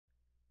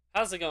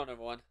How's it going,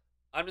 everyone?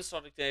 I'm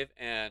Nostalgic Dave,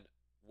 and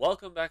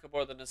welcome back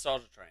aboard the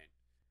Nostalgia Train.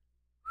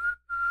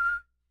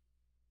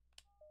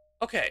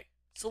 Okay,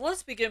 so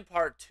let's begin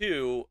part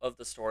 2 of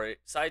the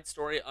side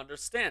story,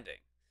 Understanding.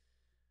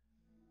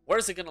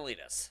 Where's it gonna lead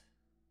us?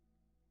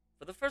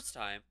 For the first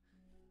time,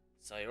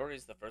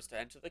 Sayori's the first to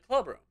enter the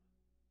club room.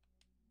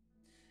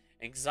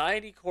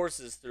 Anxiety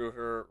courses through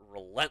her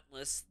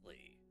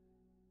relentlessly.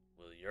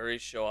 Will Yuri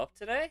show up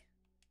today?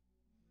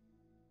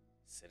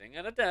 Sitting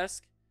at a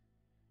desk,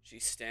 she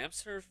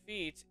stamps her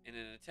feet in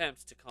an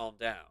attempt to calm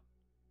down.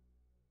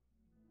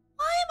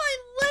 Why am I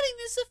letting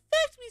this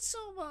affect me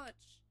so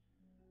much?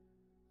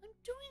 I'm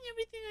doing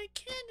everything I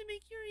can to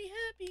make Yuri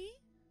happy,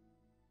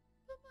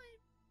 but my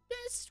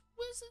best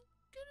wasn't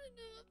good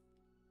enough.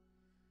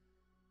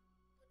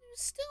 But it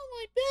was still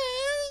my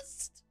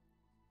best.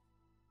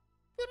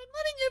 But I'm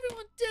letting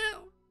everyone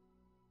down.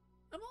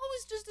 I'm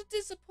always just a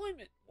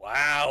disappointment.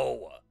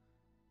 Wow.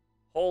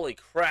 Holy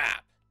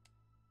crap.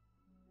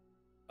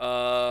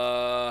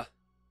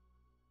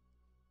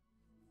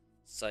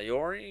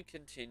 Sayori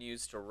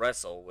continues to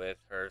wrestle with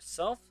her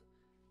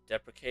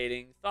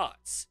self-deprecating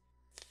thoughts.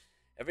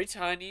 Every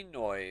tiny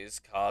noise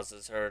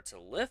causes her to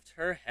lift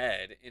her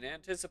head in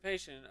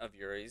anticipation of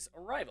Yuri's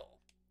arrival.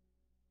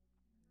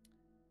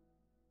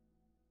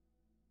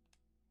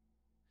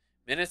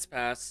 Minutes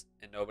pass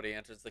and nobody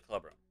enters the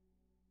clubroom.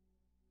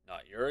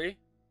 Not Yuri.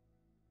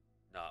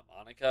 Not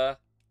Monica.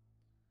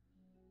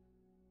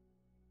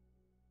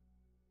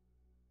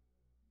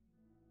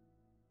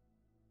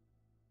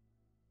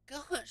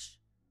 Gosh,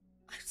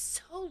 I'm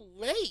so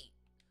late.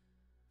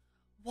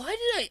 Why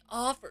did I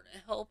offer to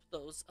help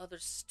those other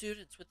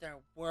students with their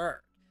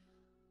work?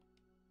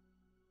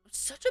 I'm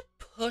such a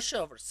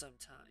pushover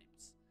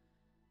sometimes.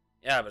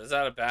 Yeah, but is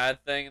that a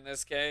bad thing in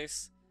this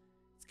case?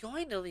 It's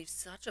going to leave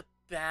such a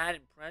bad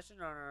impression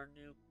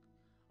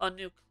on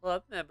new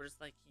club members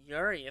like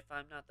Yuri if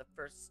I'm not the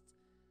first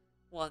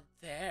one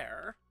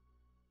there.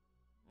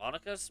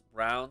 Monica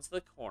rounds the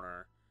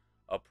corner,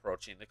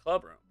 approaching the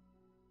clubroom.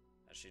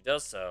 As she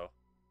does so,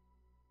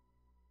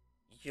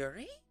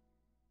 Yuri?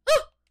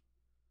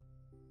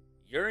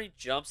 Yuri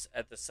jumps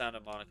at the sound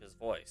of Monica's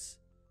voice.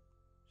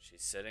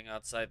 She's sitting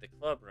outside the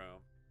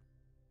clubroom,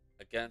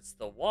 against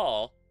the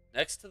wall,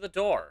 next to the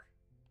door.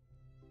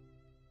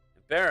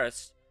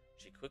 Embarrassed,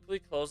 she quickly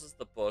closes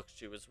the book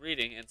she was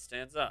reading and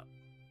stands up.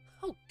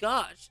 Oh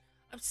gosh,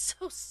 I'm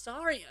so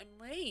sorry I'm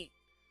late.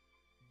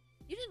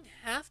 You didn't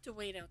have to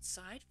wait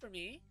outside for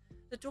me.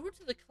 The door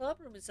to the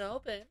clubroom is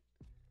open.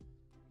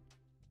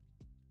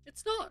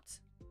 It's not.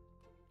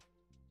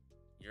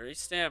 Yuri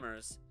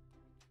stammers,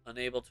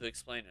 unable to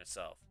explain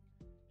herself.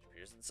 She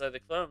peers inside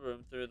the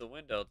clubroom through the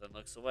window, then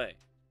looks away.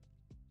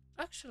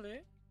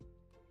 Actually,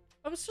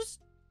 I was just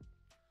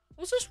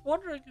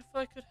wondering if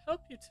I could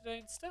help you today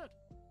instead.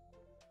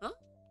 Huh?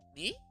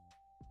 Me?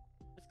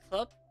 With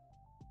club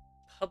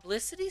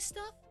publicity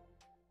stuff?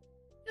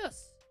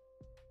 Yes.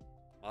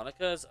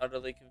 Monica is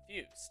utterly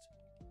confused.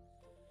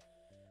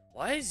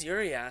 Why is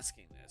Yuri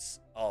asking this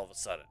all of a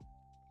sudden,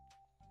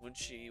 when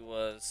she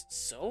was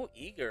so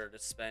eager to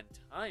spend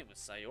time with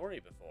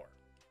Sayori before?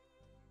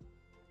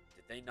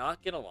 Did they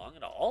not get along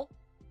at all?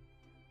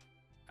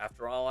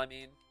 After all, I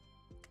mean,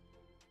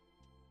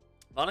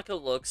 Monica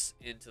looks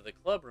into the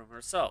clubroom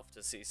herself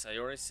to see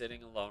Sayori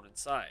sitting alone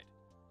inside.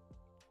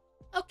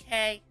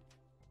 Okay.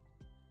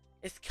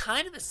 It's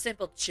kind of a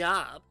simple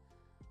job,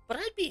 but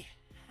I'd be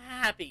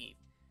happy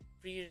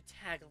for you to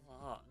tag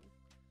along.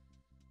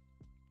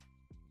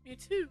 Me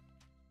too.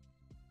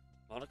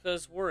 Monica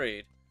is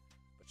worried,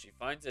 but she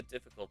finds it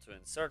difficult to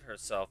insert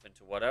herself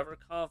into whatever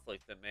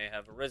conflict that may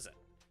have arisen.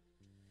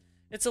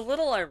 It's a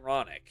little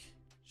ironic.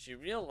 She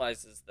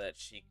realizes that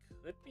she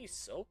could be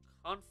so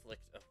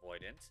conflict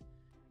avoidant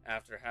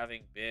after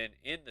having been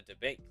in the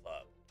debate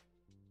club.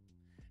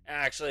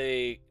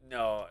 Actually,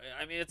 no.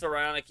 I mean, it's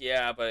ironic,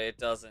 yeah, but it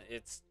doesn't.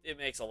 It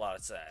makes a lot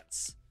of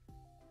sense.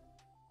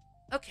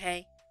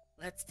 Okay,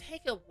 let's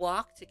take a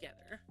walk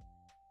together.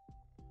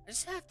 I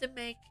just have to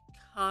make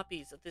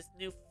copies of this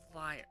new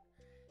flyer.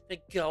 Then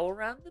go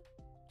around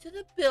to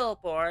the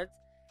billboards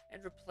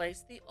and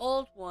replace the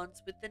old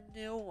ones with the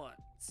new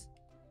ones.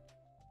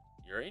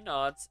 Yuri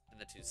nods, and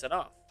the two set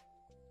off.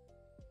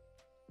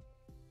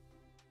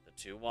 The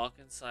two walk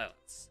in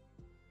silence.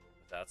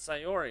 Without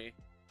Sayori,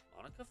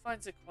 Monica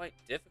finds it quite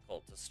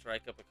difficult to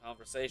strike up a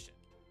conversation.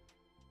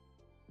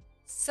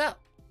 So,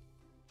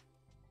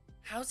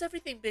 how's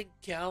everything been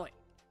going?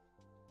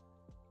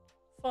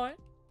 Fine.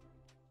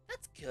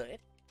 That's good.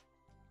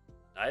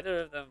 Neither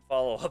of them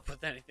follow up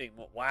with anything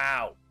more.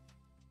 Wow.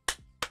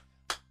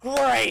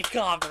 Great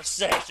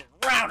conversation.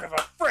 Round of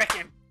a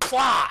frickin'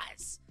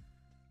 applause.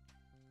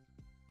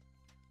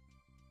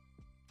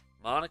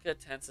 Monica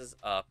tenses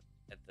up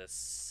at the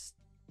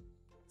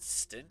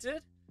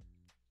stinted?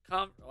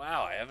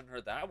 Wow, I haven't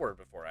heard that word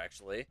before,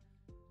 actually.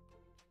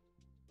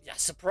 Yeah,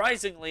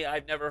 surprisingly,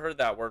 I've never heard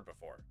that word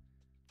before.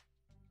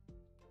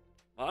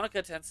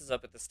 Monica tenses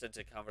up at the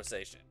stinted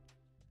conversation.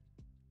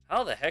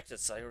 How the heck did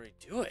Sayori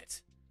do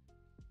it?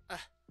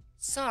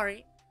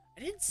 Sorry, I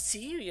didn't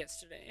see you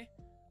yesterday.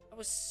 I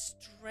was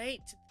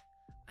straight to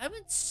I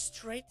went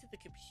straight to the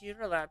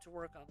computer lab to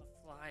work on the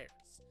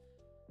flyers.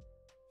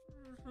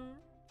 Mm-hmm.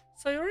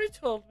 Sayori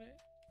told me.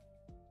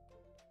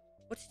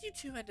 What did you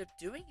two end up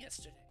doing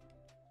yesterday?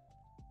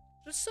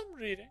 Just some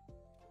reading.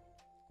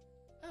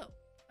 Oh,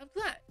 I'm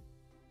glad.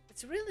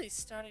 It's really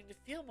starting to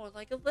feel more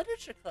like a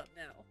literature club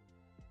now.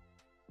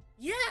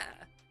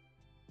 Yeah!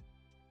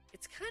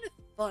 It's kind of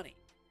funny.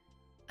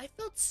 I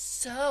felt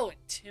so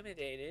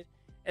intimidated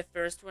at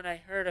first when I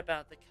heard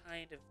about the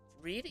kind of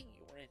reading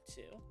you were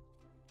into.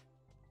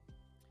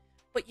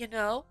 But you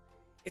know,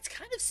 it's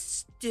kind of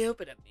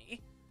stupid of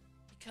me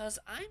because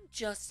I'm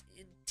just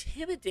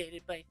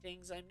intimidated by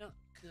things I'm not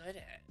good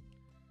at.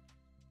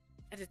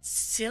 And it's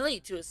silly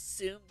to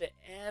assume that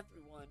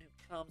everyone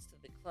who comes to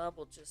the club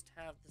will just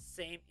have the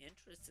same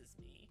interests as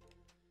me.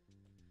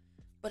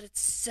 But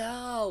it's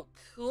so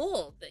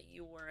cool that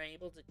you were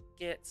able to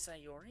get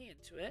Sayori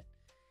into it.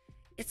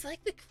 It's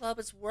like the club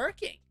is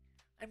working.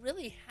 I'm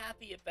really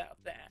happy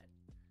about that.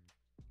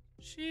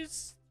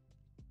 She's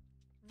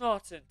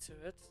not into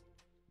it.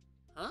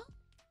 Huh?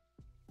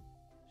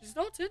 She's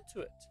not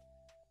into it.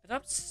 And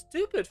I'm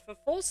stupid for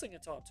forcing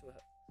it onto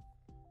her.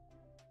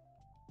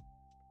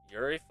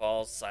 Yuri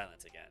falls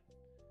silent again,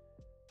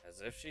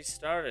 as if she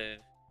started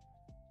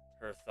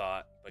her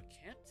thought but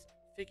can't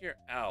figure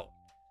out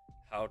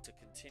how to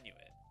continue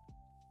it.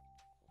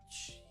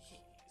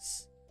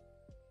 Jeez.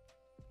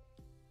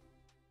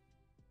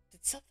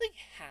 Did something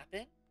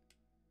happen?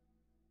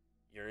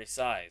 Yuri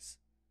sighs.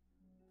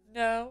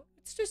 No,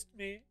 it's just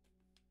me.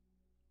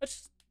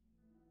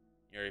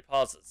 Yuri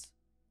pauses.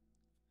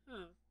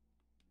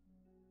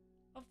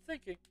 I'm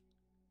thinking.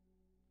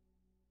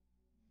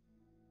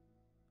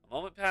 A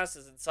moment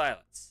passes in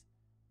silence.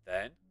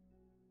 Then,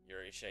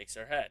 Yuri shakes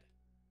her head.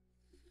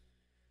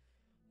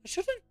 I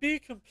shouldn't be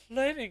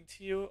complaining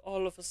to you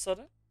all of a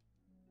sudden.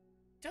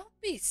 Don't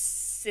be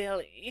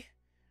silly.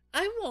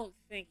 I won't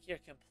think you're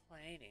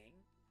complaining.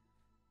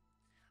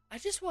 I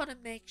just want to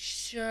make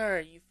sure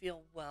you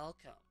feel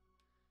welcome.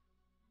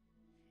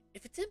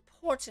 If it's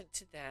important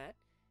to that,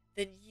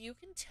 then you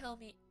can tell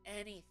me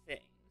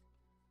anything.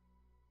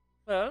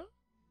 Well,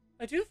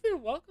 I do feel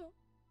welcome.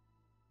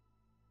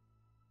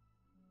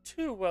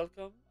 Too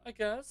welcome, I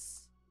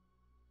guess.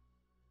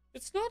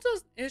 It's not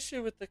an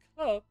issue with the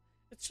club,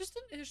 it's just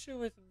an issue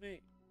with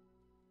me.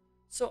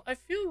 So I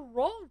feel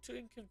wrong to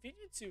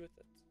inconvenience you with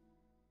it.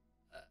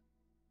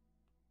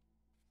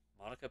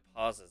 Monica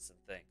pauses and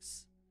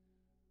thinks.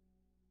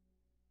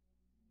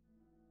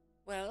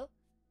 Well,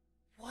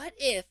 what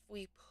if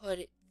we put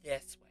it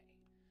this way?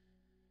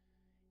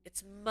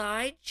 It's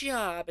my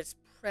job as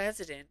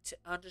president to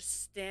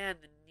understand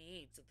the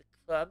needs of the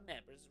club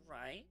members,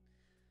 right?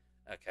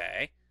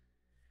 Okay.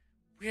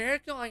 We're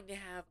going to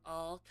have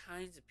all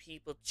kinds of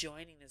people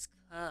joining this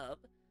club.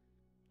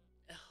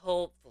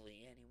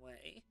 Hopefully,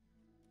 anyway.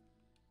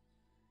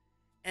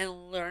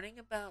 And learning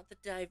about the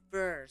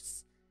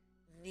diverse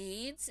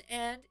needs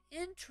and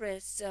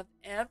interests of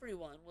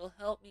everyone will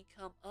help me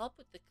come up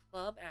with the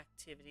club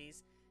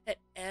activities that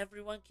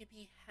everyone can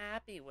be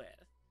happy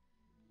with.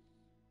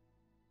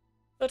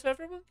 That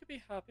everyone can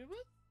be happy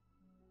with?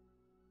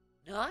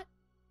 Not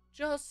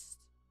just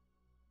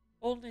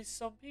only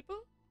some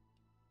people?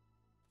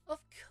 Of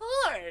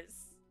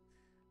course!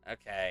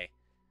 Okay.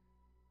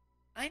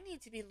 I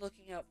need to be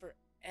looking out for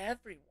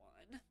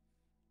everyone.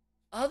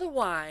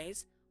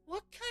 Otherwise,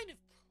 what kind of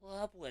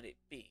club would it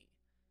be?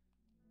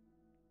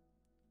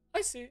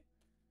 I see.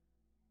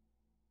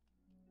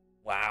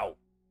 Wow.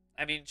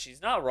 I mean,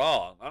 she's not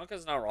wrong.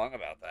 Monica's not wrong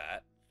about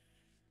that.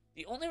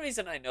 The only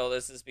reason I know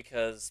this is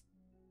because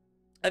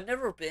I've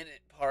never been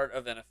part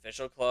of an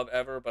official club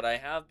ever, but I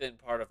have been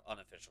part of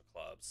unofficial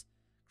clubs.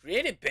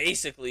 Created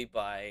basically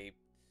by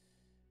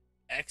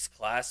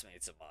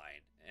ex-classmates of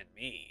mine and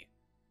me.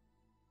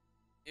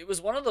 It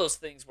was one of those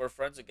things where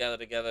friends would gather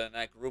together and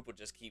that group would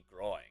just keep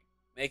growing.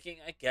 Making,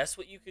 I guess,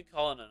 what you could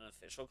call an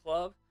unofficial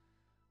club.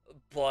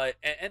 But,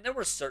 and there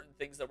were certain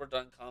things that were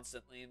done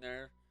constantly in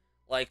there.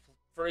 Like,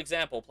 for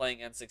example, playing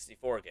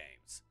N64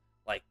 games.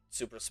 Like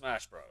Super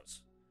Smash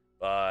Bros.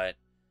 But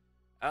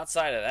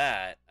outside of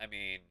that, I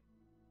mean,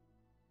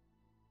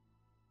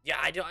 yeah,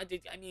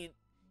 I mean,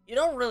 you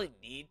don't really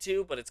need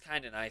to, but it's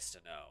kind of nice to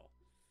know.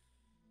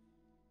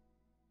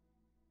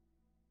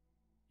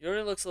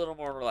 Yuri looks a little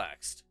more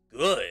relaxed.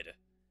 Good.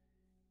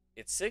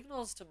 It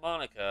signals to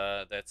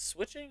Monica that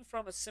switching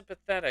from a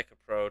sympathetic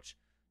approach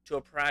to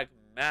a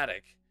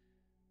pragmatic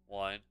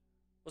one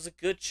was a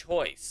good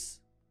choice.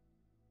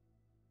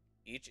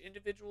 Each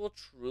individual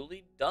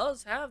truly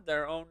does have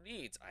their own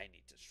needs. I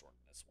need to shorten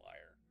this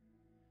wire.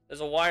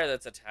 There's a wire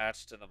that's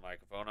attached to the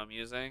microphone I'm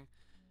using.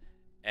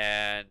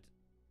 And,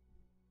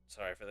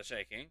 sorry for the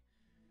shaking.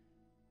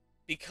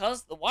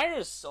 Because the wire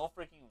is so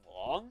freaking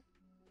long,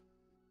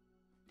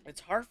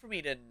 it's hard for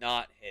me to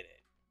not hit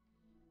it.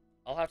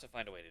 I'll have to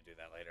find a way to do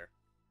that later.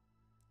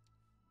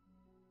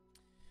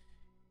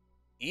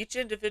 Each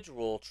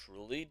individual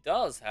truly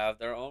does have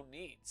their own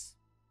needs.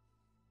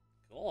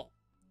 Cool.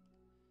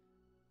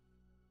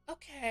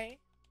 Okay.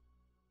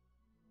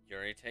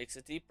 Yuri takes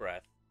a deep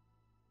breath.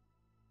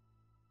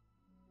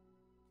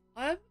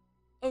 I'm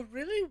a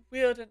really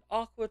weird and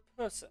awkward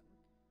person.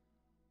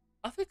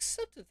 I've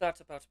accepted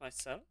that about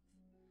myself.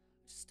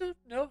 I just don't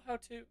know how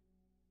to,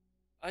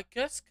 I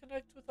guess,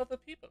 connect with other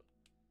people.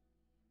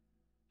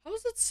 How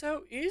is it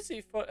so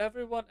easy for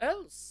everyone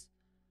else?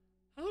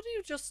 How do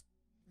you just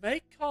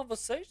make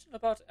conversation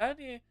about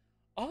any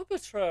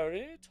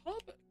arbitrary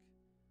topic?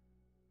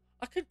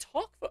 I can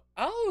talk for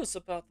hours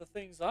about the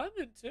things I'm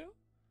into.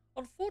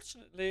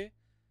 Unfortunately,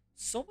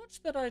 so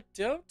much that I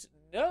don't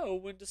know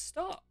when to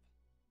stop.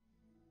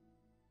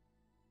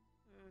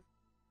 Hmm.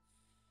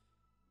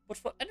 But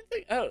for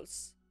anything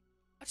else,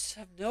 I just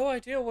have no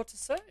idea what to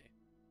say.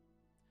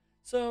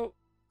 So,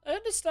 I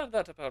understand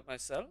that about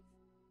myself.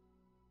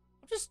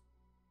 I'm just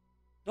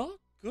not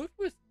good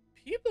with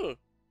people.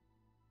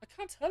 I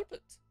can't help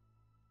it.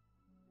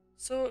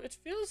 So it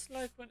feels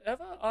like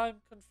whenever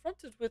I'm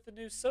confronted with a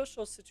new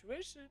social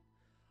situation,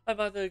 I'm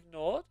either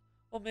ignored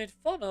or made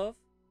fun of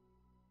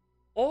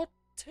or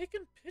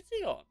taken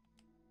pity on.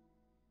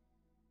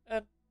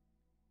 And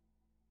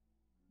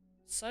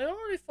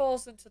Sayori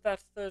falls into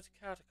that third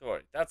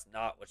category. That's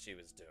not what she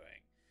was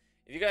doing.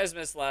 If you guys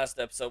missed last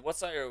episode, what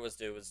Sayori was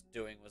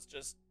doing was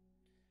just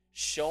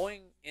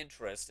showing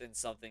interest in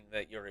something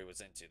that Yuri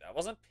was into. That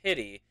wasn't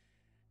pity.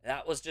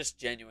 That was just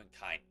genuine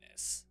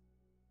kindness.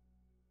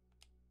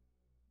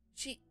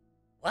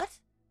 What?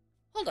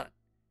 Hold on.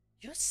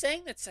 You're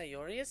saying that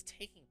Sayori is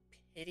taking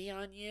pity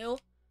on you?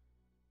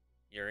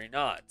 Yuri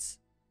nods.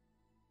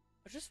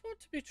 I just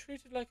want to be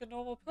treated like a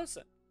normal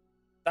person.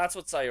 That's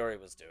what Sayori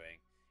was doing.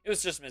 It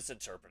was just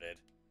misinterpreted.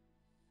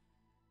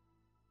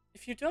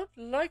 If you don't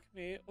like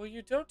me or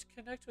you don't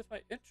connect with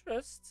my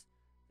interests,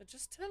 then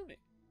just tell me.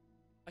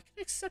 I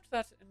can accept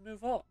that and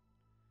move on.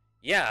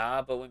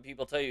 Yeah, but when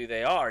people tell you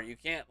they are, you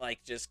can't,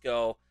 like, just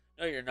go,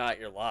 no, you're not,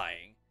 you're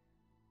lying.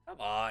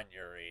 Come on,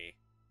 Yuri.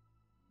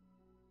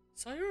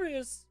 Sayori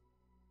is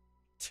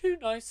too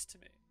nice to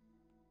me.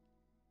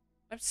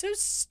 I'm so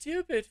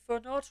stupid for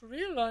not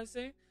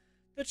realizing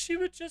that she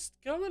would just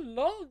go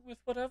along with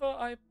whatever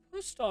I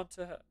pushed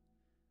onto her.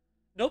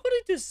 Nobody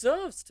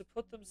deserves to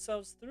put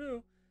themselves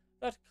through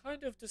that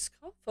kind of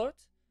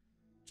discomfort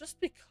just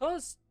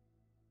because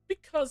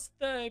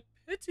they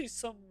pity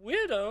some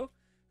weirdo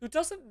who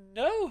doesn't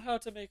know how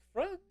to make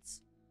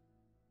friends.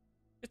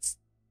 It's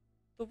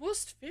the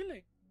worst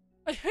feeling.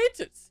 I hate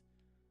it.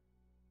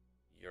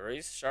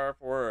 Yuri's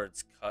sharp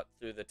words cut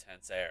through the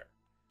tense air.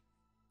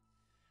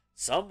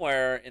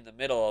 Somewhere in the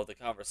middle of the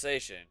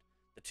conversation,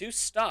 the two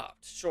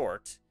stopped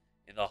short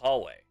in the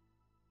hallway,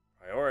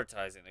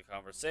 prioritizing the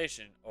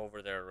conversation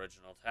over their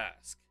original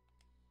task.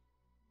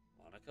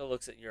 Monica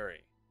looks at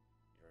Yuri.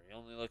 Yuri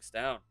only looks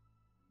down,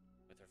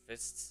 with her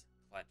fists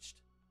clenched.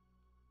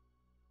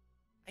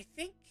 I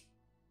think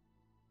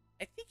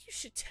you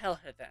should tell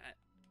her that.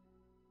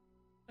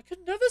 I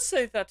could never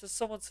say that to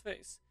someone's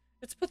face.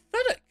 It's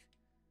pathetic.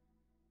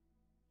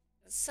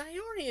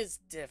 Sayori is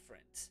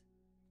different.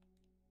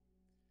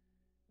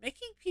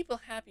 Making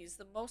people happy is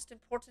the most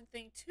important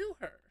thing to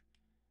her.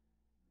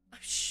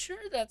 I'm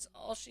sure that's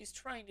all she's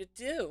trying to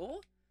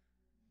do.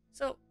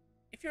 So,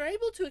 if you're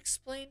able to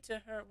explain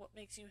to her what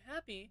makes you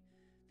happy,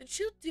 then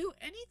she'll do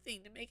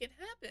anything to make it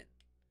happen.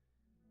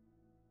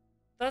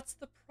 That's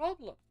the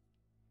problem.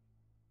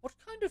 What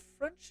kind of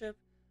friendship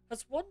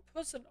has one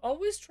person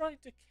always trying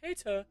to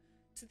cater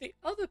to the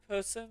other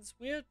person's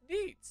weird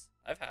needs?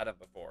 I've had them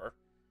before.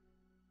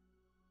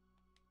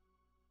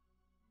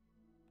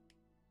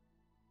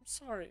 I'm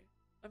sorry.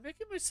 I'm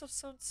making myself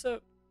sound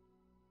so...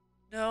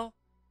 No,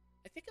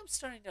 I think I'm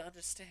starting to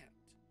understand.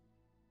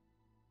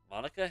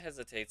 Monica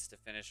hesitates to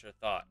finish her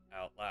thought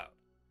out loud.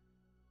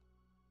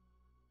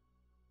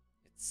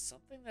 It's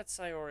something that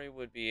Sayori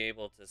would be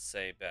able to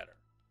say better.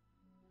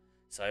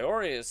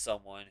 Sayori is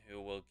someone who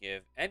will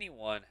give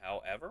anyone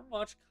however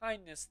much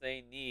kindness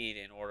they need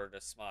in order to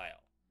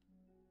smile.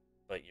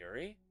 But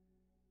Yuri,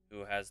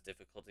 who has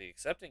difficulty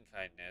accepting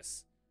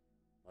kindness,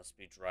 must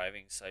be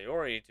driving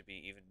Sayori to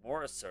be even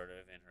more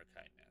assertive in her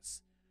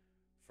kindness.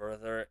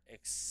 Further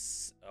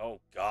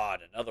oh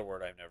god, another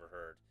word I've never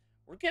heard.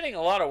 We're getting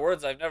a lot of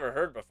words I've never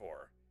heard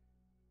before.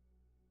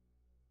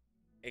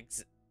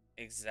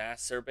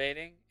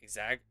 Exacerbating?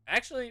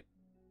 Actually,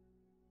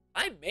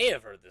 I may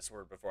have heard this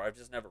word before. I've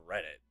just never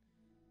read it.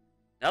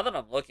 Now that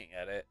I'm looking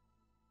at it.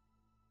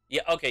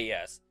 Yeah, okay,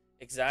 yes.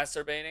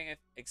 Exacerbating?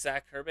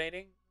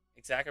 Exacerbating?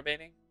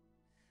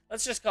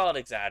 Let's just call it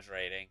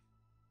exaggerating.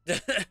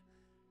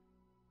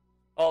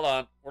 Hold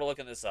on. We're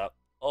looking this up.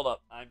 Hold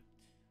up. I'm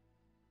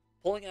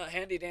pulling out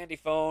handy dandy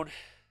phone.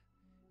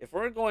 If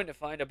we're going to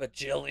find a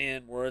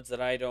bajillion words that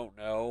I don't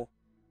know,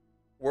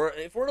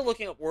 if we're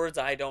looking at words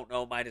I don't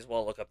know, might as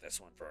well look up this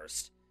one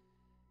first.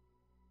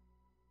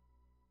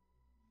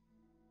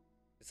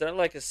 Is there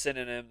like a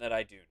synonym that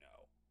I do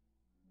know?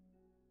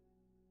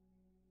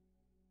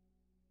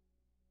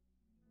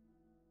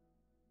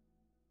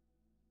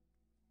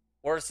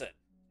 Worsen.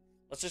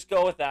 Let's just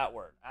go with that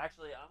word.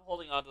 Actually, I'm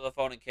holding onto the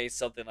phone in case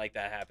something like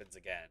that happens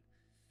again.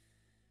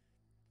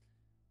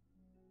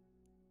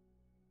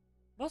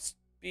 must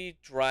be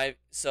drive.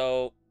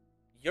 So,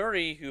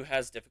 Yuri, who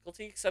has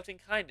difficulty accepting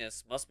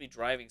kindness, must be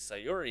driving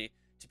Sayori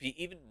to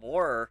be even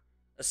more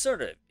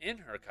assertive in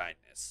her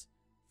kindness,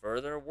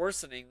 further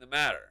worsening the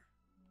matter.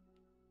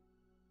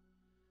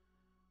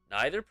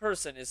 Neither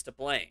person is to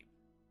blame,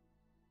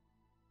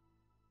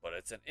 but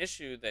it's an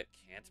issue that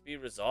can't be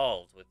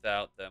resolved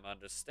without them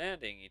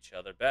understanding each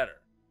other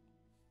better.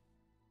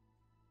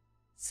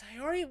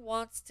 Sayori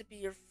wants to be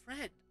your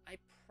friend. I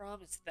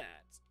promise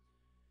that.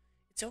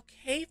 It's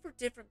okay for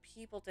different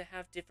people to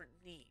have different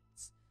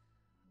needs.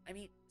 I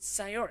mean,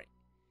 Sayori,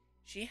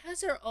 she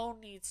has her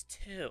own needs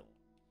too.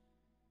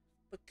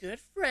 But good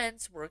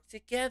friends work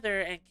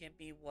together and can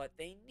be what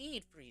they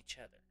need for each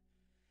other.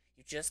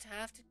 You just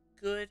have to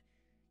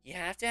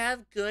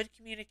have good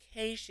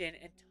communication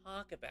and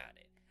talk about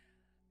it.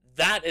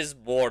 That is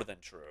more than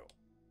true.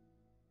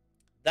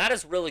 That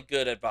is really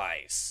good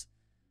advice.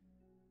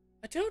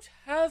 I don't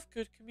have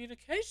good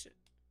communication.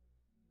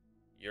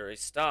 Yuri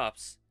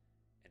stops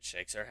and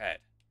shakes her head.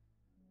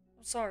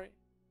 I'm sorry.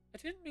 I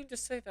didn't mean to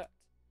say that.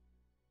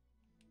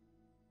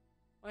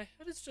 My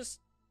head is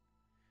just...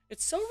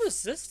 It's so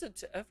resistant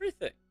to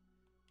everything.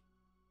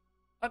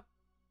 I'm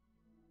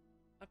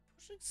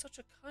pushing such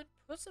a kind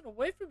person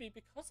away from me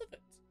because of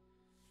it.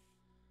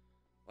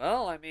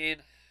 Well, I mean,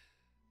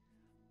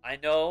 I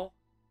know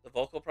the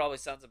vocal probably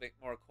sounds a bit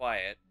more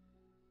quiet,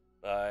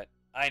 but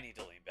I need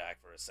to lean back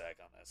for a sec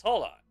on this.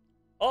 Hold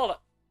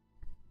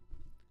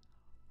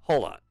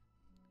on.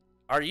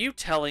 Are you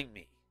telling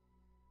me?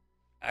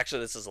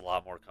 Actually, this is a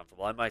lot more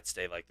comfortable. I might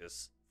stay like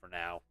this for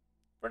now.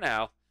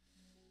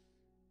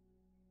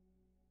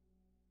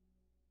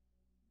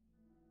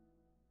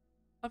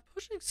 I'm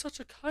pushing such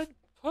a kind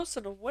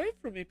person away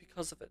from me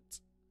because of it.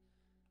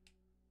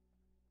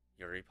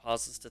 Yuri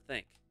pauses to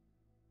think.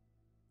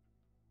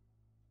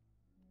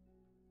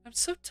 I'm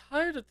so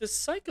tired of this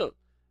cycle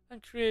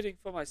I'm creating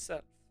for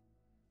myself.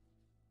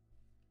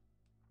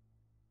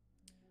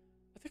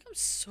 I think I'm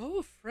so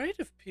afraid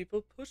of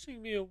people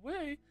pushing me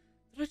away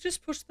that I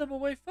just push them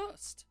away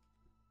first.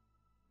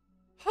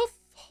 How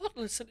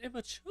thoughtless and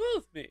immature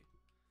of me.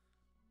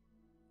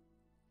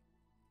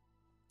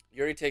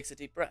 Yuri takes a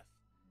deep breath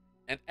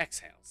and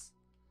exhales.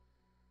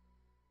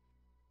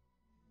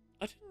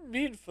 I didn't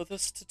mean for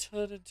this to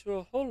turn into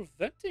a whole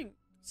venting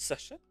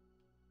session.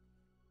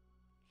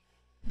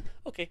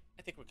 Okay,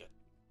 I think we're good.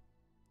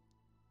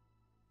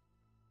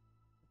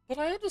 But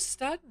I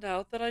understand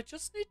now that I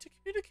just need to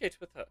communicate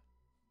with her.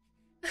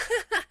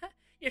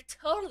 You're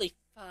totally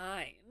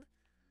fine.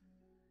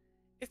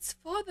 It's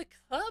for the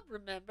club,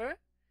 remember?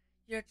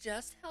 You're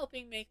just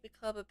helping make the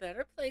club a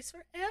better place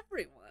for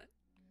everyone.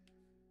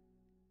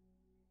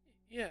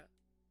 Yeah.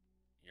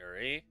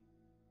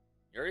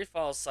 Yuri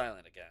falls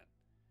silent again.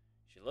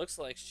 She looks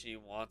like she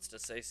wants to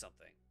say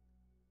something.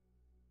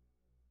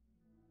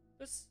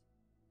 This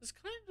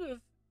kind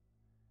of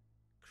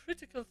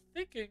critical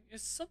thinking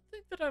is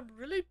something that I'm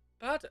really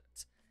bad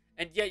at.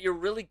 And yet you're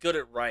really good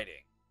at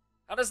writing.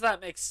 How does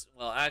that make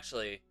well,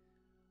 actually,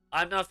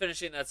 I'm not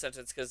finishing that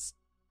sentence because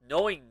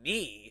knowing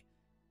me,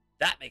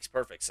 that makes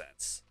perfect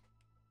sense.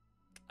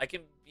 I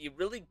can be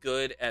really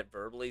good at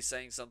verbally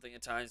saying something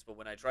at times, but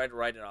when I try to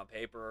write it on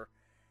paper,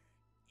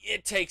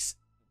 it takes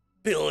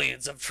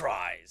billions of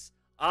tries.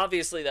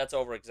 Obviously, that's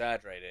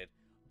over-exaggerated,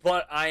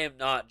 but I am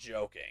not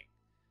joking.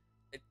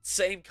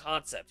 Same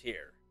concept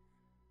here.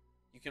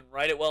 You can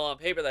write it well on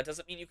paper, that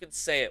doesn't mean you can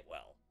say it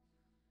well.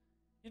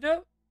 You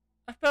know,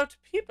 about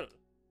people.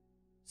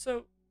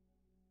 So,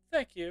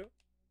 thank you.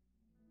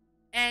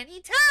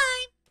 Anytime!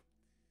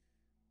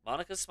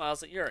 Monica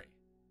smiles at Yuri.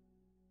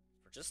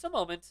 For just a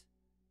moment,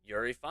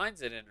 Yuri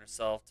finds it in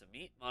herself to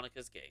meet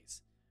Monica's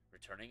gaze,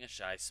 returning a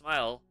shy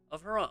smile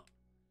of her own.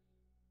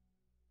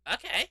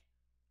 Okay.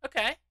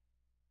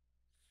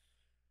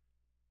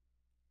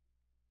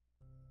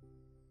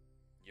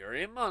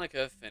 Yuri and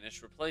Monica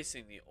finish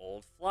replacing the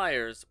old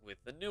flyers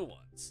with the new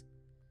ones.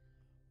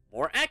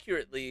 More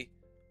accurately,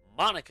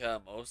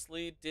 Monica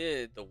mostly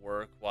did the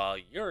work while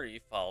Yuri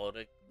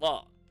followed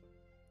along.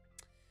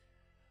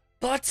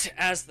 But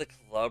as the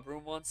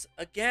clubroom once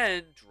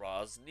again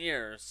draws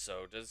near,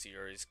 so does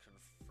Yuri's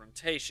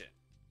confrontation.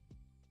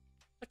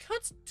 I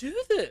can't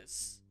do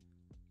this.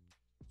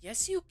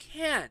 Yes, you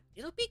can.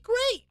 It'll be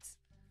great.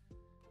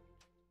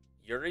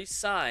 Yuri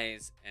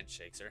sighs and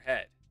shakes her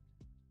head.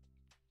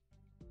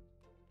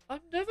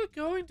 I'm never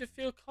going to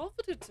feel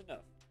confident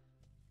enough.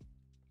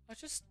 I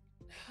just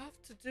have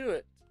to do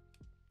it.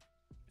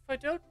 If I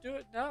don't do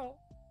it now,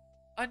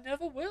 I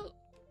never will.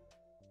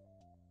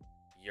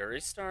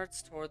 Yuri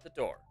starts toward the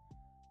door,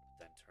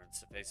 then turns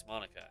to face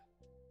Monica.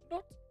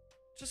 Not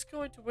just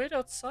going to wait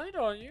outside,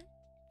 are you?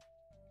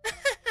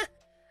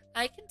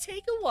 I can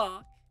take a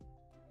walk.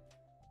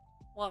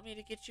 Want me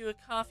to get you a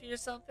coffee or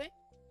something?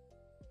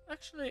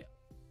 Actually,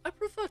 I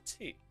prefer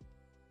tea.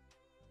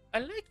 I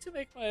like to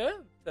make my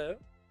own, though,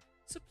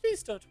 so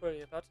please don't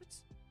worry about it.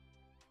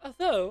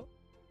 Although,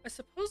 I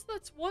suppose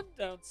that's one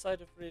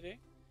downside of reading.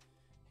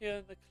 Here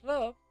in the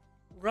club,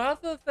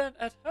 rather than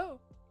at home,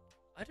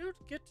 I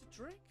don't get to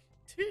drink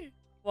tea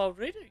while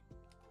reading.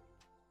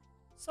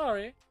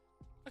 Sorry.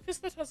 I guess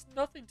that has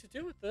nothing to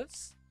do with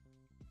this.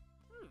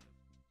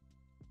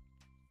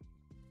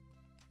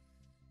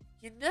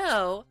 You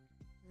know,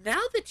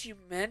 now that you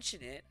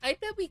mention it, I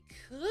bet we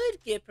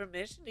could get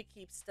permission to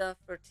keep stuff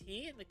for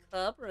tea in the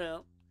club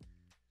room.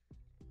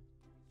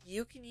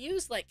 You can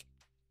use, like,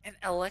 an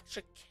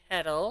electric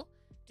kettle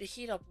to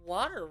heat up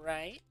water,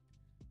 right?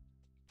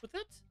 Would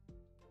that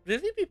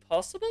really be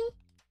possible?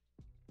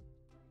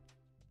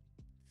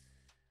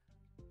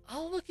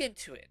 I'll look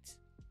into it.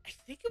 I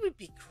think it would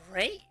be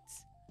great.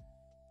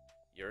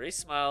 Yuri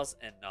smiles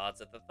and nods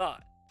at the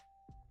thought.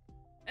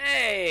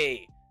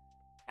 Hey!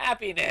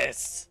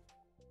 Happiness!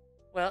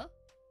 Well,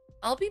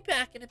 I'll be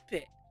back in a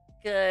bit.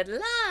 Good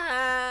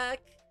luck!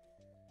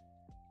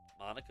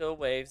 Monica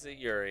waves at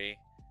Yuri,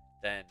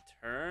 then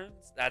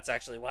turns. That's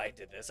actually why I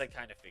did this. I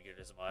kind of figured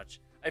as much.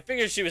 I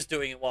figured she was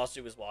doing it while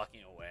she was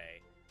walking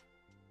away.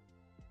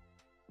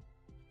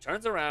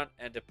 Turns around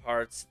and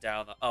departs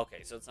down the...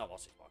 Okay, so it's not while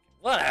she's walking.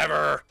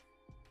 Whatever!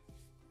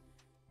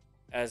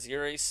 As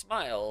Yuri's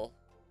smile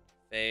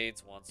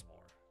fades once more.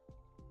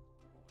 A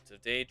moment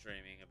of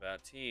daydreaming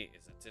about tea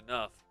isn't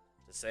enough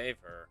to save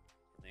her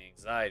from the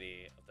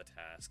anxiety of the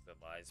task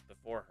that lies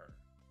before her.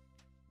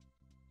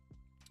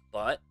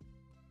 But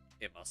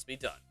it must be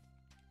done.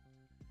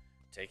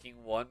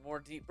 Taking one more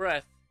deep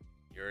breath,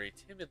 Yuri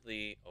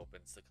timidly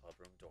opens the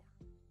clubroom door.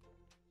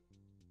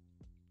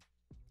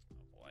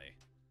 Oh boy.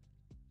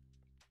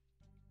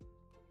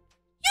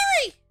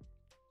 Yuri!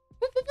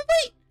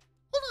 Wait!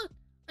 Hold on!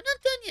 I'm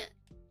not done yet!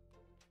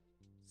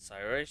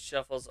 Sayori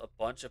shuffles a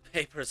bunch of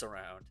papers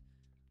around.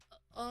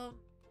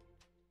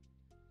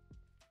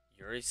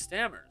 Yuri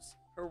stammers,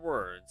 her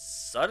words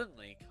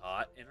suddenly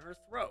caught in her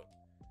throat.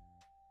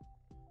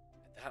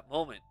 At that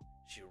moment,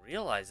 she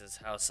realizes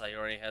how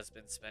Sayori has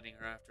been spending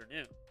her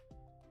afternoon.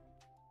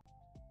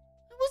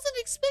 I wasn't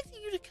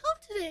expecting you to come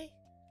today.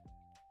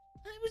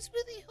 I was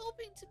really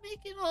hoping to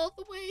make it all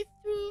the way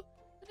through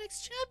the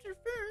next chapter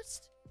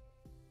first.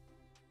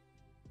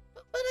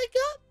 But I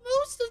got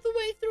most of the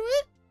way through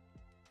it.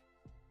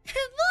 And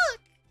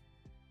look!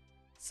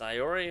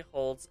 Sayori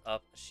holds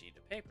up a sheet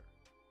of paper.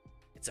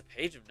 It's a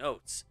page of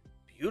notes,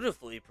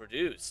 beautifully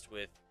produced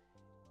with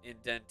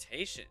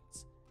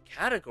indentations,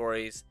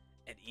 categories,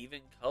 and even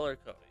color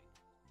coding.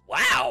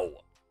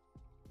 Wow!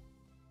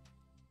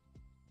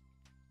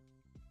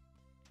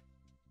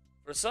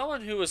 For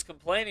someone who was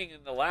complaining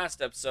in the last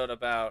episode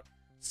about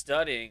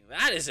studying,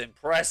 that is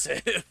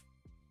impressive.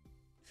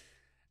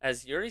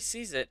 As Yuri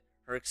sees it,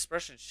 her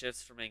expression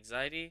shifts from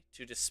anxiety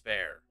to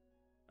despair.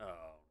 Oh,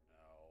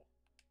 no.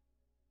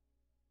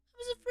 I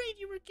was afraid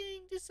you were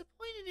getting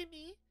disappointed in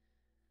me,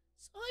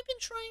 so I've been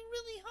trying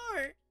really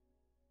hard.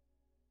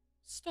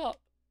 Stop.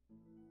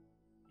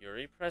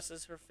 Yuri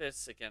presses her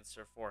fists against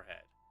her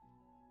forehead.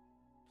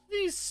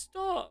 Please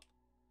stop.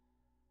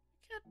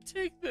 I can't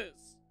take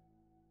this.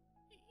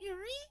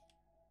 Yuri?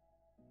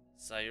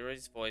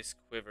 Sayori's voice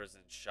quivers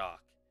in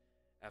shock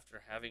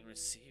after having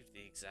received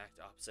the exact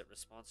opposite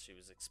response she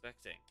was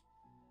expecting.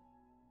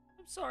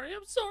 I'm sorry.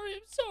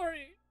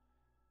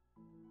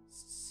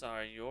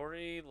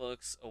 Sayori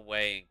looks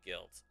away in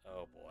guilt.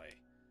 Oh boy.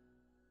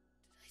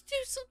 Did I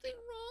do something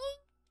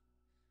wrong?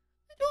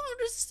 I don't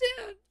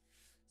understand.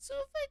 So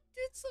if I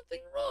did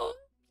something wrong,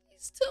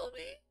 please tell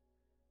me.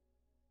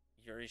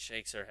 Yuri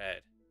shakes her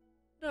head.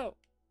 No,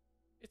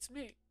 it's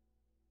me.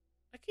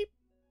 I keep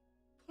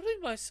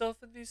putting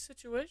myself in these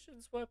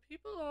situations where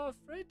people are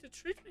afraid to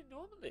treat me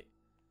normally.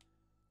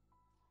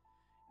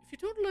 If you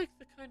don't like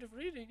the kind of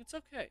reading, it's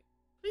okay.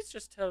 Please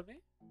just tell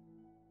me.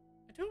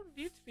 I don't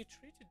need to be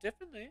treated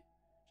differently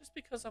just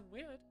because I'm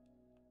weird.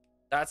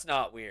 That's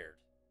not weird.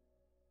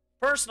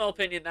 Personal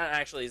opinion, that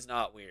actually is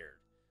not weird.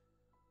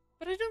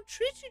 But I don't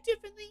treat you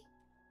differently.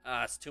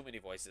 It's too many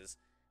voices.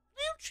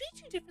 I don't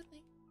treat you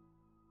differently.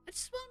 I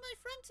just want my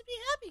friend to be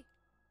happy.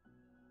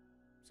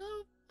 So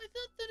I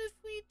thought that if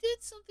we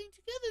did something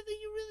together that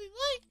you really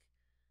like...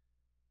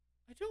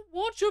 I don't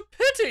want your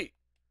pity!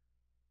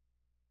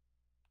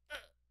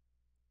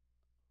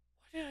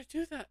 Why did I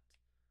do that?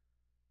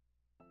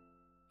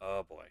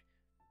 Oh boy.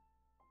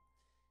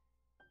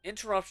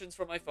 Interruptions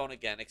from my phone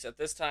again, except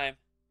this time...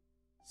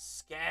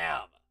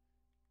 Scam!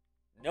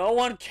 No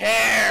one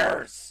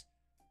cares!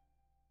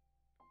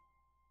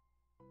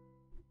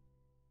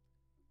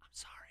 I'm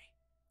sorry.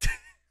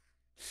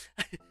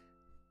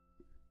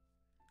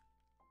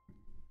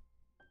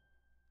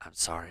 I'm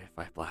sorry if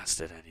I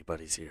blasted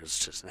anybody's ears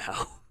just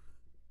now.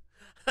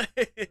 I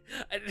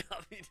did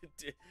not mean to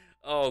do...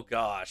 Oh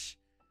gosh.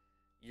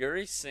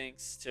 Yuri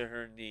sinks to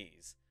her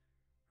knees.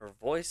 Her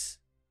voice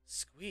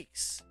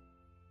squeaks.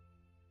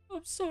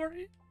 I'm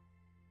sorry.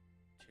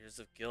 Tears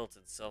of guilt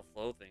and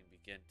self-loathing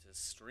begin to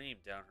stream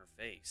down her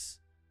face.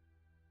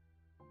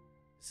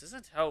 This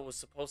isn't how it was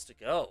supposed to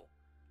go.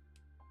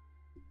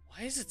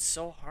 Why is it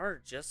so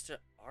hard just to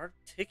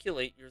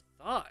articulate your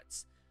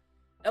thoughts?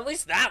 At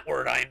least that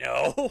word I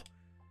know!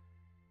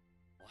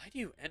 Why do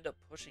you end up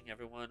pushing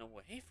everyone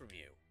away from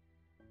you?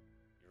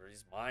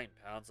 Yuri's mind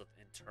pounds with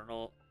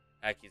internal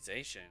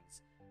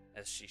accusations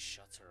as she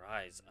shuts her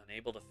eyes,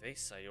 unable to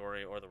face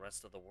Sayori or the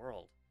rest of the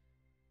world.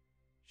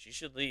 She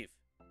should leave,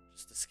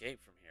 just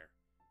escape from here,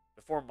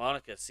 before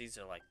Monica sees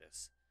her like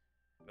this.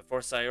 Before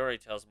Sayori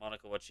tells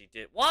Monica what she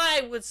did.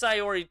 Why would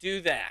Sayori do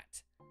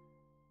that?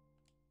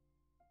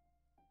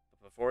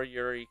 But before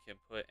Yuri can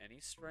put any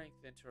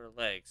strength into her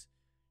legs,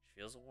 she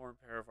feels a warm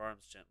pair of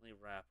arms gently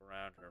wrap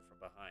around her from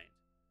behind.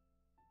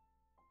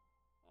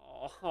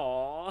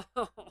 Aww.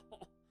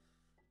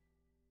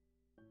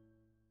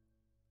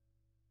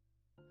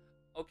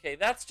 Okay,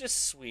 that's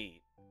just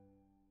sweet.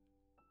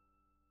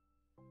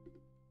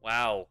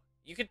 Wow.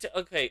 You could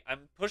okay,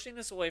 I'm pushing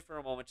this away for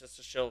a moment just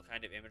to show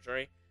kind of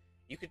imagery.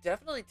 You could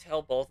definitely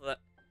tell both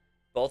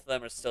of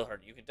them are still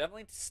hurt. You can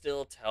definitely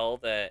still tell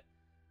that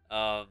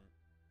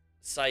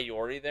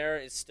Sayori there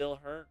is still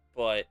hurt,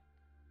 but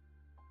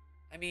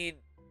I mean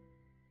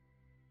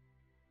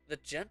the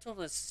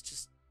gentleness is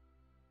just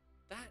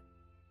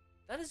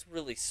that is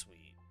really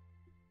sweet.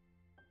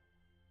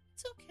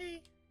 It's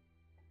okay,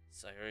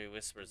 Sayori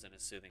whispers in a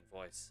soothing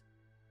voice.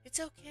 It's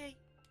okay.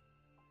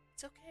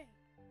 It's okay.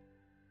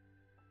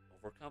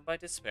 Overcome by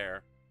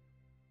despair,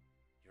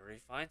 Yuri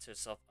finds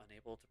herself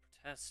unable to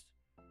protest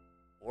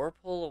or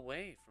pull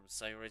away from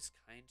Sayori's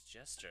kind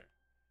gesture.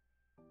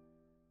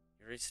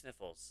 Yuri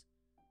sniffles,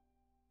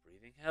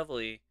 breathing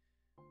heavily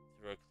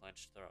through her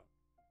clenched throat,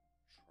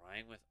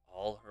 trying with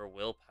all her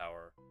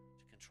willpower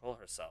to control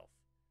herself.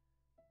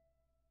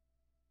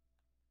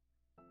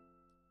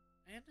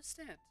 I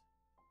understand.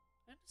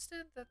 I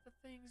understand that the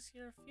things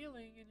you're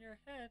feeling in your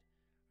head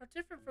are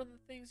different from the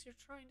things you're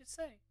trying to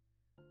say.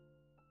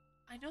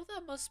 I know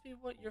that must be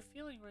what you're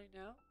feeling right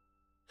now.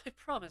 I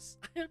promise,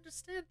 I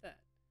understand that.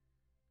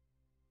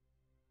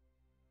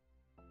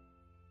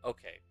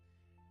 Okay.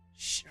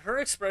 Her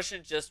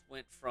expression just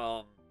went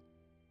from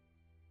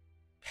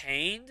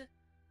pained,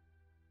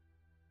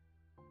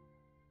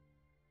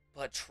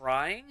 but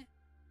trying,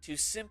 to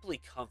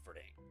simply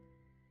comforting.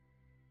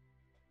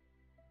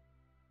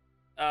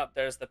 Oh,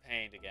 there's the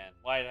pain again.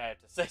 Why did I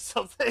have to say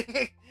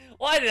something?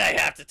 Why did I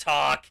have to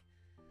talk?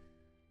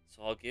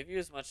 So I'll give you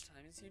as much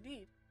time as you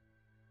need.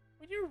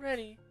 When you're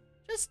ready,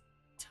 just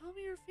tell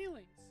me your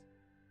feelings.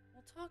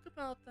 We'll talk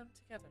about them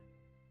together,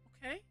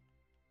 okay?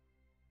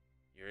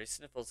 Yuri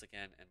sniffles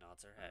again and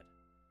nods her head.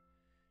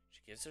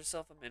 She gives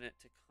herself a minute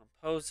to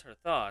compose her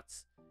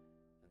thoughts,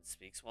 then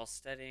speaks while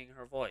steadying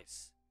her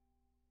voice.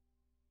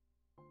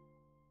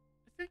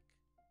 I think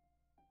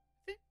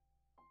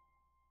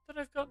that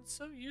I've gotten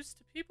so used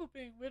to people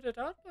being weirded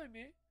out by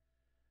me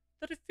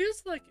that it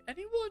feels like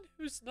anyone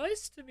who's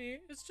nice to me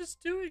is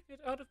just doing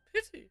it out of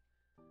pity.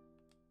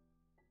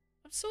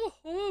 I'm so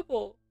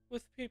horrible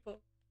with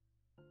people.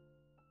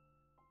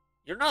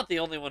 You're not the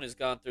only one who's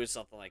gone through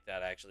something like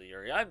that, actually,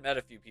 Yuri. I've met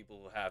a few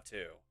people who have,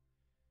 too.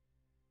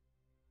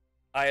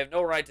 I have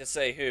no right to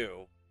say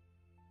who,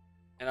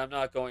 and I'm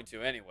not going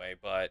to anyway,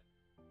 but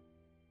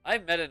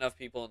I've met enough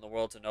people in the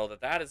world to know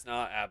that that is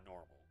not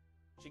abnormal.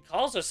 She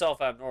calls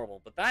herself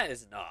abnormal, but that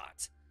is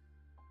not.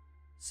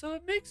 So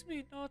it makes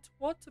me not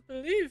want to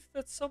believe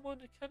that someone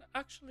can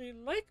actually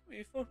like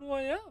me for who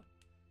I am.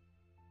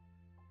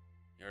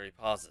 Yuri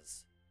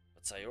pauses,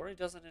 but Sayori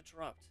doesn't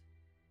interrupt.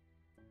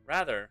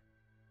 Rather,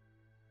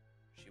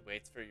 she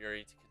waits for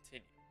Yuri to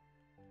continue.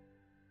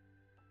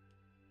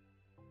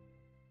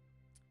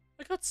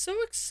 I got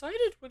so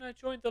excited when I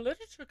joined the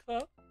literature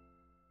club.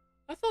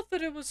 I thought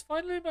that it was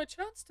finally my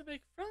chance to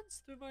make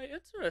friends through my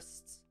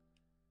interests.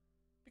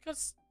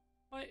 Because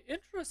my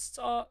interests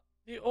are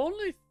the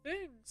only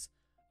things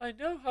I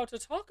know how to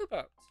talk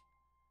about.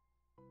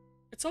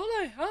 It's all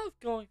I have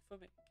going for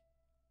me.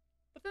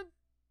 But then,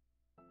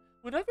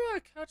 whenever I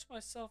catch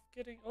myself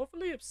getting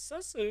overly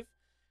obsessive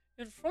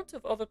in front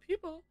of other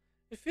people,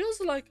 it feels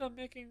like I'm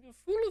making a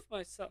fool of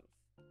myself.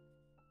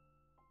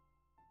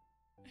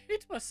 I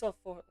hate myself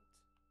for it.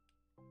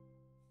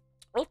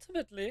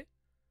 Ultimately,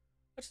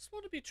 I just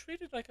want to be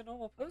treated like a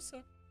normal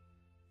person.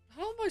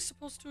 How am I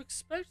supposed to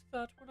expect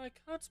that when I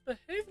can't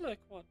behave like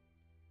one?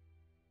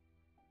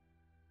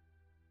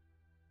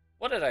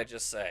 What did I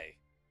just say?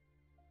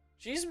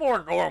 She's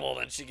more normal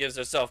than she gives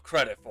herself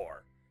credit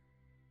for.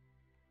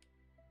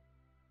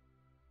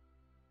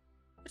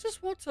 I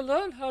just want to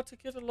learn how to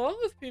get along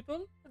with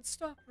people and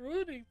stop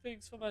ruining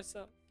things for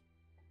myself.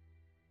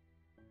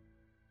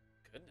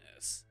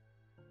 Goodness.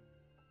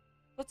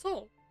 That's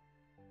all.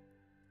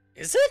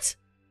 Is it?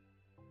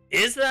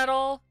 Is that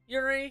all,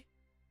 Yuri?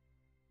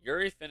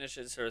 Yuri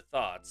finishes her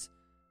thoughts,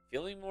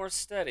 feeling more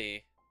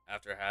steady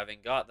after having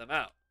got them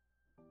out.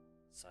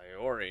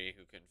 Sayori,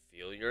 who can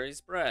feel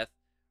Yuri's breath,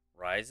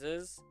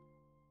 rises.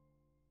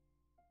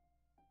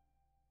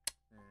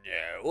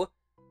 No.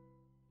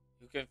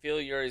 Who can feel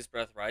Yuri's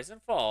breath rise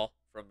and fall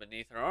from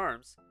beneath her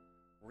arms,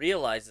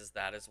 realizes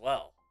that as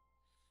well.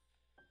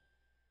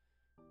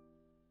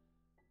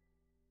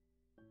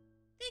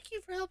 Thank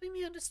you for helping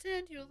me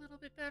understand you a little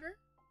bit better.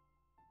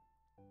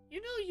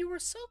 You know, you were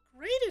so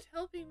great at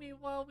helping me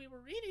while we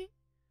were reading,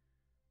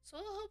 so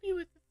I'll help you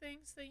with the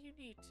things that you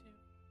need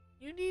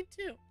to. You need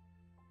to.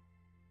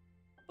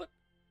 But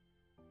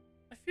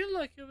I feel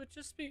like it would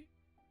just be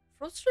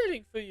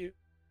frustrating for you.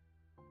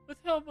 With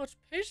how much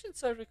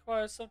patience I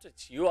require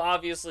sometimes. You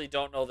obviously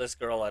don't know this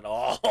girl at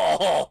all.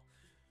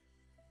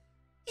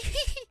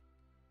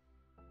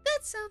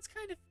 That sounds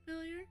kind of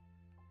familiar.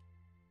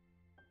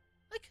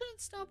 I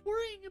couldn't stop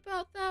worrying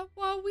about that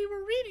while we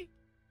were reading.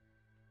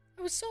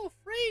 I was so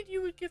afraid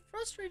you would get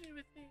frustrated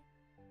with me.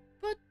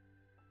 But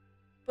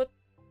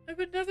I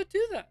would never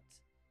do that.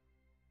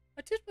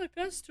 I did my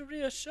best to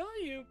reassure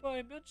you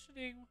by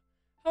mentioning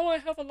how I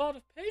have a lot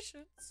of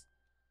patience.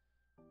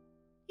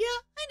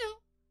 Yeah, I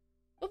know.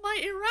 But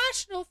my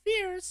irrational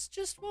fears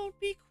just won't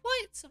be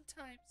quiet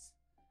sometimes.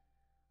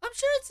 I'm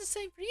sure it's the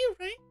same for you,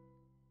 right?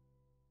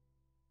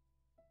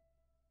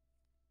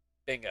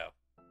 Bingo.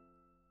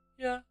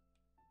 Yeah.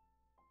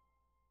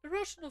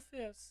 Irrational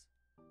fears.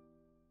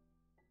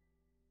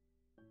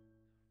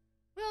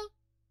 Well,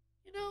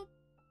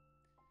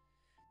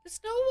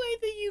 there's no way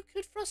that you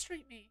could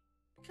frustrate me,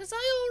 because I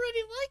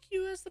already like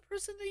you as the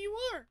person that you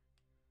are.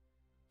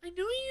 I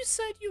know you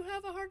said you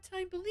have a hard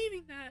time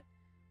believing that,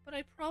 but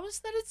I promise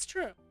that it's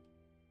true.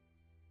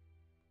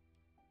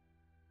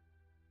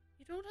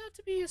 You don't have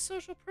to be a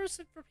social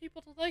person for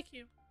people to like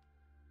you.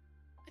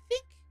 I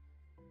think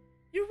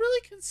you're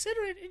really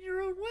considerate in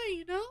your own way,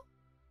 you know?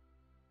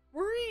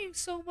 Worrying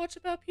so much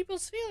about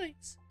people's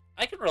feelings.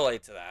 I can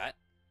relate to that.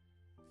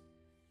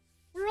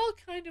 We're all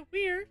kind of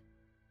weird.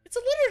 It's a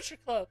literature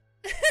club.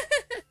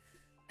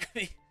 I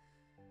mean,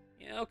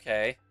 yeah,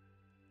 okay.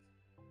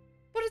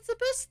 But it's the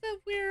best that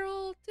we're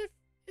all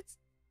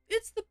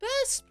it's the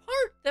best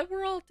part that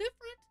we're all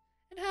different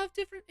and have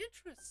different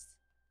interests.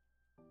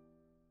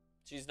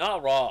 She's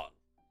not wrong.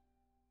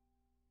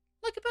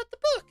 Like about the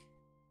book.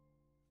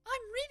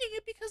 I'm reading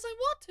it because I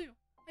want to.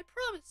 I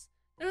promise.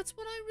 That's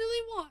what I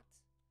really want.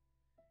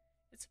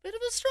 It's a bit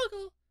of a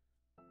struggle,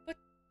 but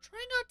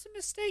try not to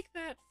mistake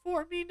that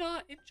for me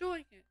not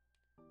enjoying it.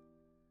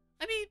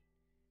 I mean,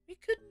 we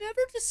could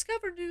never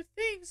discover new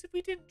things if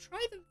we didn't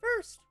try them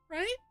first,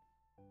 right?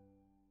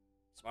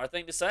 Smart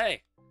thing to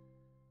say.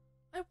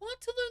 I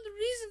want to learn the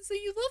reasons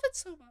that you love it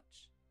so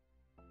much.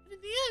 And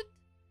in the end,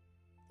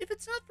 if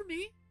it's not for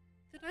me,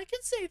 then I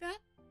can say that.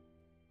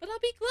 But I'll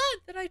be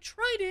glad that I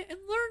tried it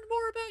and learned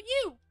more about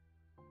you.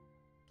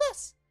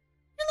 Plus,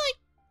 you're like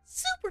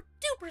super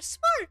duper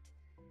smart.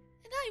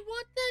 And I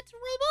want that to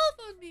rub off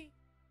on me.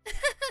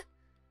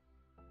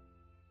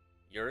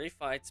 Yuri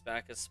fights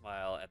back a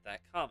smile at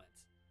that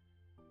comment.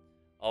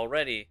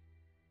 Already,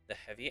 the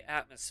heavy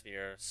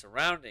atmosphere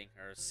surrounding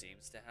her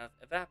seems to have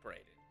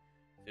evaporated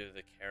through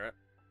the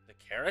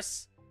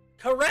caress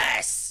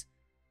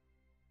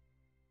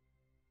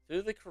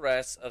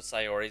of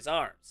Sayori's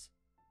arms.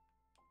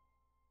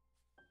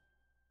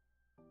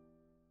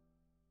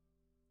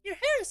 Your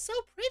hair is so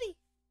pretty.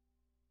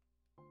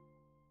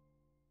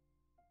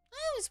 I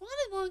always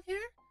wanted long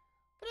hair,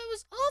 but I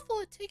was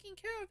awful at taking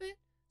care of it,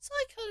 so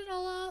I cut it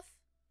all off.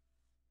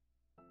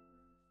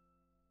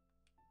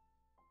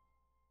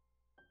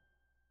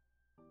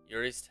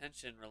 Yuri's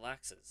tension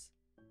relaxes.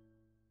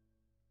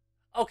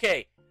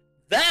 Okay,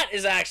 that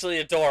is actually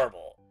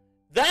adorable.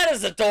 That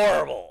is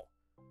adorable.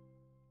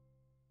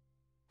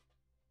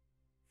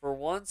 For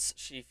once,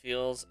 she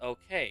feels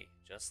okay,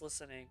 just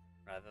listening,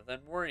 rather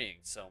than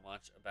worrying so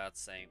much about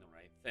saying the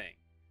right thing.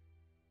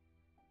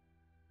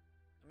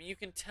 I mean, you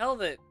can tell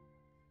that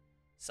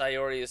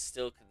Sayori is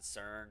still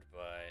concerned,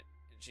 but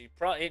she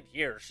probably in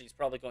here she's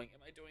probably going,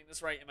 "Am I doing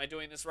this right? Am I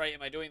doing this right?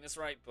 Am I doing this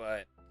right?"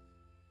 But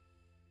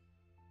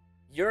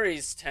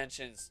Yuri's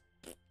tension's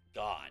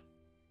gone.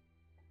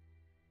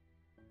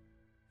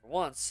 For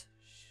once,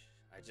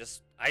 I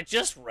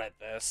just read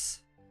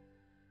this.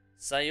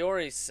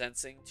 Sayori,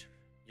 sensing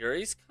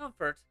Yuri's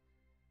comfort,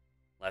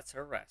 lets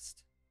her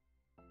rest.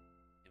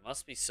 It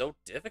must be so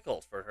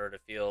difficult for her to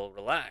feel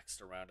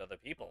relaxed around other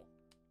people.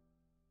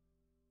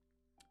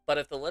 But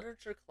if the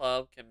literature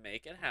club can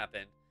make it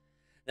happen,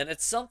 then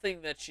it's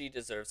something that she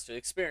deserves to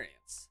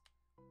experience.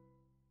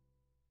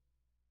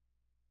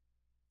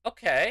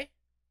 Okay.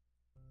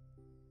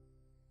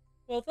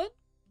 Well then,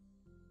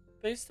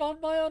 based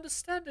on my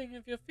understanding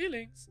of your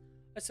feelings,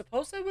 I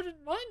suppose I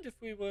wouldn't mind if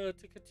we were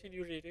to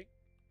continue reading.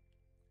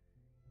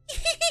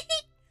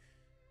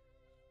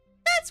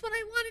 That's what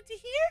I wanted to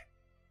hear.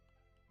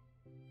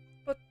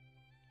 But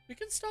we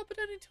can stop at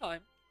any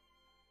time.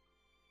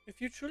 If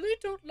you truly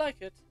don't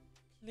like it,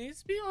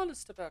 please be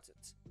honest about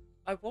it.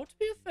 I won't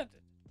be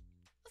offended.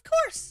 Of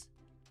course.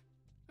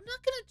 I'm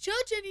not gonna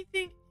judge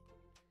anything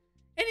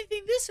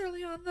this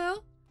early on,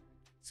 though.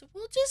 So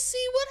we'll just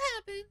see what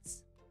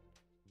happens.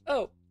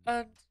 Oh,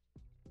 and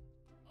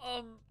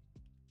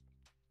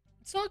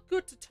it's not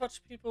good to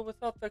touch people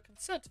without their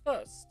consent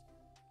first.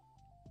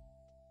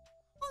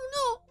 Oh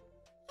no,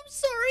 I'm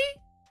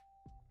sorry.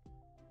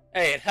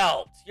 Hey, it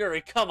helped.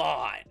 Yuri, come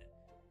on.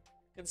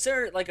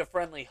 Consider it like a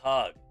friendly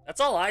hug.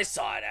 That's all I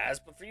saw it as,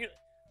 but for you...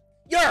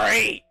 Yuri!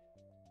 I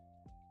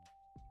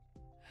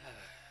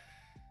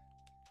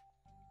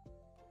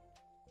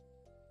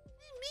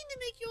didn't mean to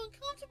make you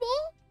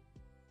uncomfortable.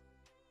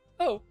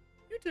 Oh,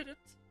 you didn't.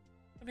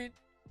 I mean,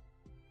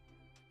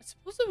 I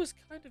suppose it was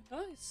kind of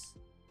nice.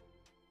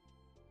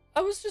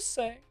 I was just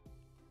saying.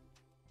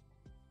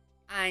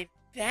 I'm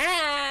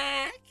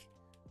back!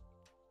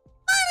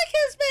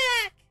 Monica's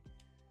back!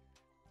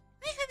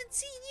 I haven't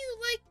seen you,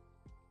 like,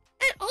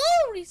 at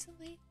all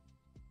recently.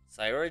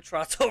 Sayori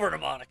trots over to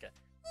Monica.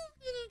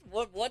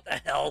 What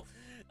the hell?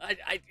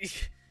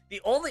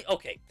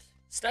 Okay,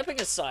 stepping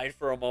aside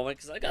for a moment,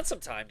 because I got some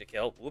time to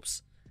kill.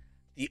 Whoops.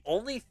 The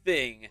only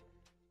thing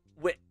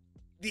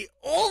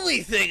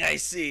I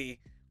see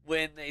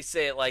when they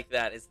say it like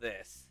that is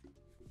this.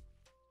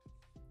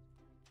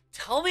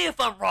 Tell me if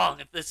I'm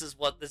wrong, if this is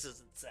what this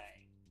isn't saying.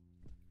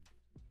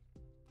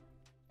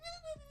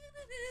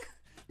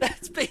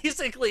 That's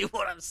basically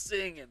what I'm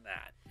seeing in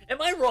that.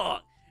 Am I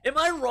wrong? Am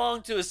I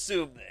wrong to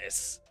assume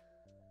this?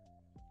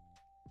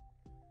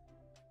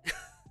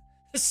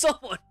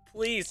 Someone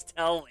please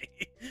tell me.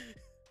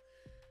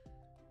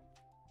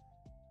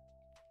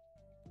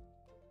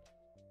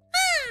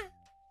 Ah!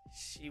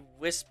 She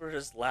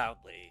whispers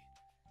loudly.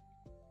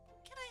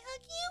 Can I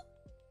hug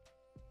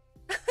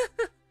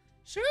you?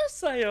 Sure,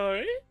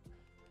 Sayori.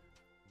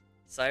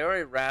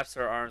 Sayori wraps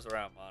her arms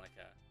around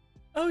Monica.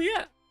 Oh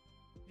yeah,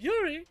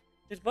 Yuri,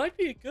 it might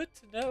be good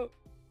to know.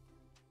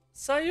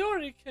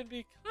 Sayori can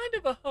be kind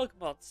of a hug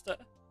monster.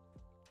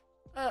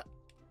 Hey,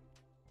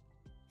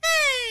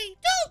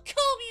 don't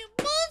call me a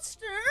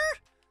monster!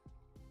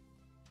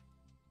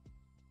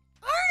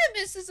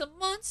 Artemis is a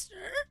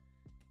monster.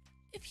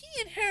 If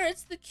he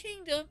inherits the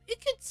kingdom,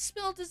 it could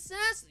spell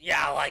disaster.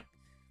 Yeah, like...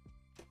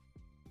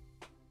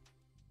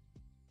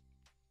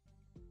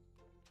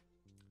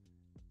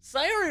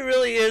 Sayori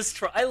really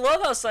is I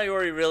love how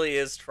Sayori really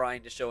is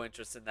trying to show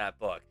interest in that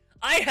book.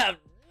 I have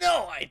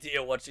no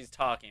idea what she's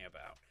talking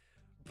about.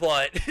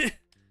 But...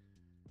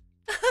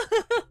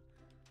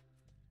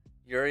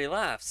 Yuri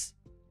laughs.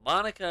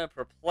 Monica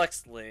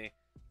perplexedly...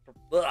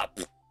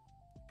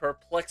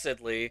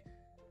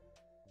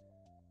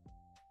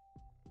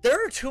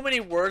 There are too many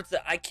words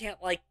that I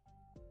can't, like,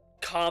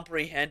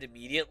 comprehend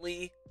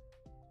immediately.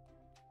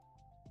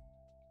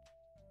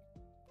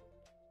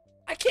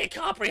 I can't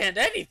comprehend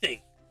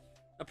anything,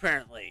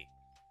 apparently.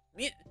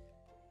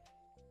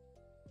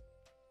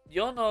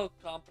 Yo no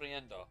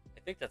comprendo. I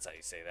think that's how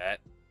you say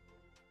that.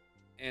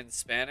 In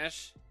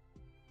Spanish.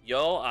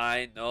 Yo,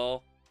 I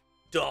no,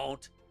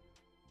 don't.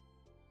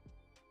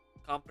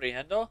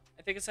 Comprehendo?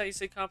 I think it's how you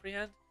say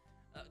comprehend.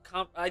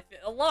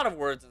 A lot of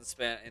words in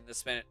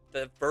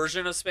the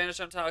version of Spanish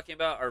I'm talking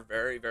about are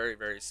very, very,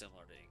 very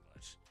similar to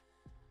English.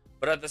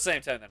 But at the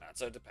same time, they're not,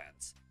 so it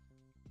depends.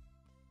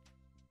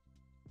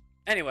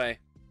 Anyway.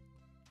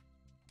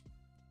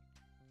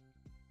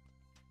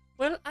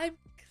 Well, I'm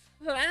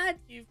glad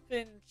you've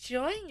been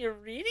enjoying your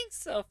reading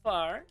so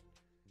far.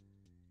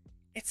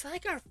 It's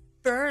like our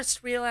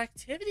first real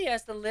activity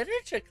as the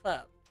literature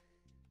club.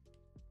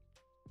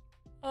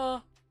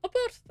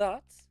 About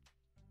that.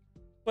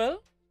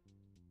 Well,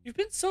 you've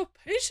been so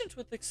patient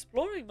with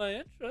exploring my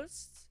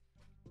interests.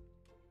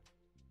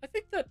 I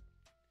think that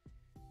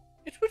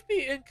it would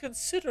be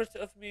inconsiderate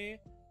of me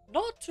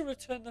not to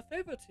return the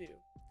favor to you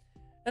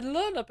and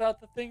learn about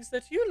the things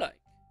that you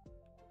like.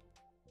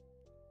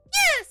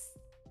 Yes!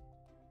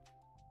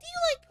 Do you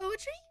like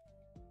poetry?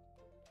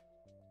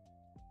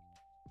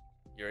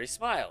 Yuri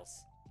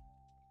smiles.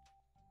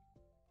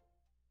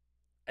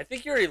 I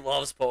think Yuri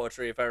loves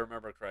poetry, if I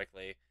remember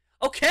correctly.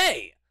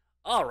 Okay!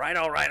 Alright.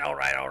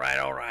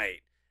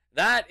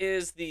 That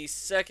is the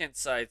second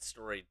side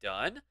story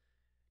done.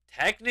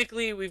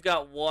 Technically, we've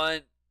got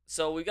one.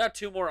 So we got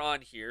two more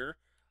on here.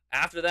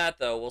 After that,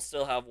 though, we'll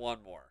still have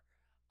one more.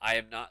 I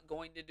am not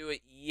going to do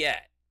it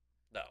yet,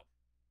 though.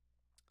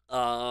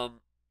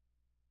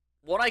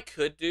 What I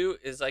could do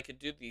is I could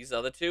do these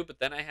other two, but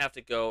then I have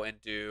to go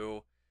and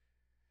do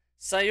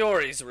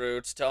Sayori's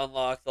route to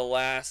unlock the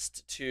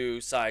last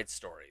two side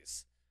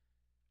stories.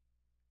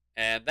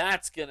 And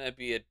that's going to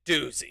be a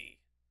doozy.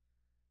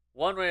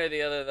 One way or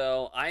the other,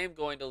 though, I am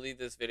going to leave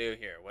this video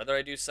here. Whether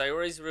I do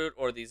Sayori's route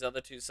or these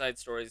other two side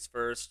stories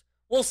first,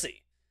 we'll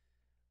see.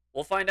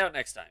 We'll find out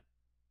next time.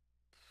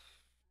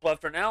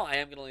 But for now, I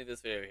am going to leave this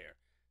video here.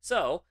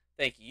 So,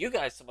 thank you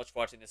guys so much for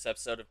watching this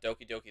episode of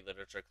Doki Doki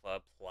Literature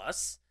Club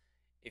Plus.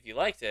 If you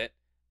liked it,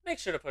 make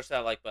sure to push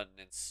that like button,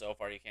 and so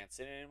far you can't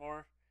see it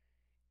anymore.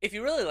 If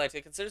you really liked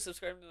it, consider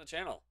subscribing to the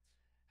channel.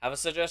 Have a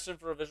suggestion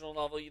for a visual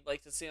novel you'd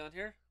like to see on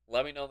here?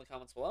 Let me know in the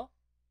comments below.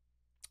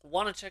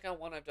 Want to check out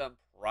one I've done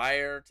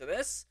prior to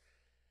this?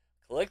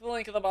 Click the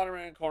link in the bottom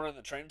right corner and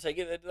the train will take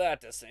you to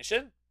that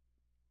destination.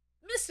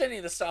 Missed any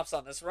of the stops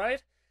on this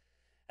ride?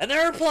 And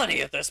there are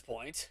plenty at this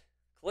point.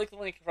 Click the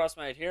link across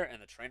my head here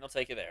and the train will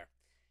take you there.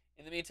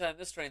 In the meantime,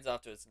 this train's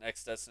off to its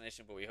next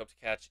destination, but we hope to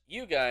catch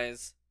you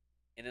guys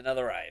in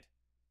another ride.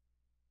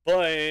 Bye!